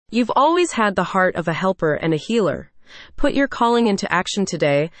You've always had the heart of a helper and a healer. Put your calling into action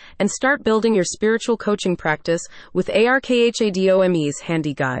today and start building your spiritual coaching practice with ARKHADOME's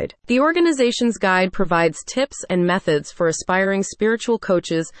handy guide. The organization's guide provides tips and methods for aspiring spiritual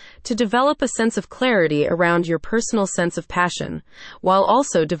coaches to develop a sense of clarity around your personal sense of passion, while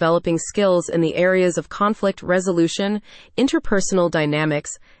also developing skills in the areas of conflict resolution, interpersonal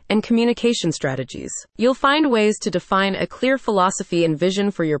dynamics, and communication strategies. You'll find ways to define a clear philosophy and vision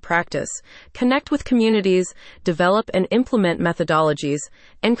for your practice, connect with communities, develop and implement methodologies,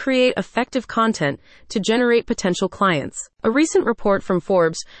 and create effective content to generate potential clients. A recent report from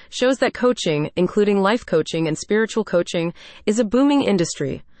Forbes shows that coaching, including life coaching and spiritual coaching, is a booming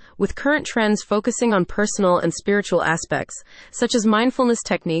industry, with current trends focusing on personal and spiritual aspects, such as mindfulness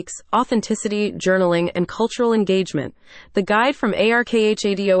techniques, authenticity, journaling, and cultural engagement. The guide from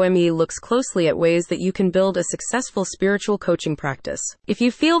ARKHADOME looks closely at ways that you can build a successful spiritual coaching practice. If you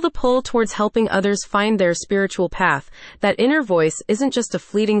feel the pull towards helping others find their spiritual path, that inner voice isn't just a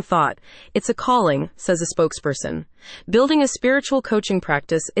fleeting thought, it's a calling, says a spokesperson. Building a spiritual coaching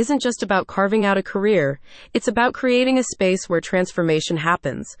practice isn't just about carving out a career, it's about creating a space where transformation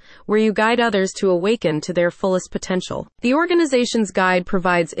happens, where you guide others to awaken to their fullest potential. The organization's guide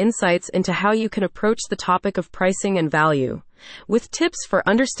provides insights into how you can approach the topic of pricing and value, with tips for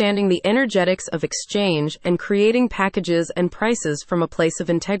understanding the energetics of exchange and creating packages and prices from a place of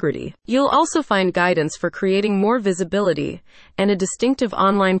integrity. You'll also find guidance for creating more visibility and a distinctive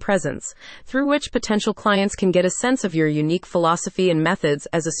online presence, through which potential clients can get a sense of your unique philosophy and methods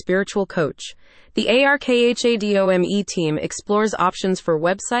as a spiritual coach. The ARKHADOME team explores options for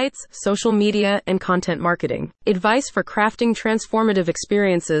websites, social media, and content marketing. Advice for crafting transformative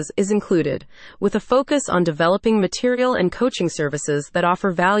experiences is included, with a focus on developing material and coaching services that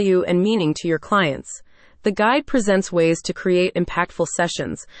offer value and meaning to your clients. The guide presents ways to create impactful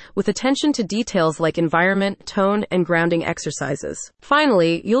sessions, with attention to details like environment, tone, and grounding exercises.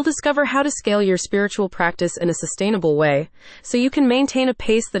 Finally, you'll discover how to scale your spiritual practice in a sustainable way, so you can maintain a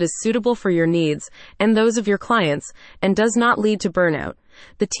pace that is suitable for your needs and those of your clients, and does not lead to burnout.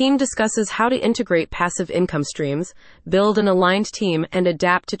 The team discusses how to integrate passive income streams, build an aligned team, and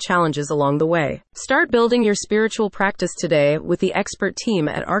adapt to challenges along the way. Start building your spiritual practice today with the expert team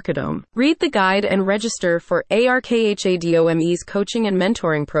at Arkadome. Read the guide and register for ARKHADOME's coaching and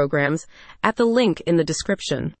mentoring programs at the link in the description.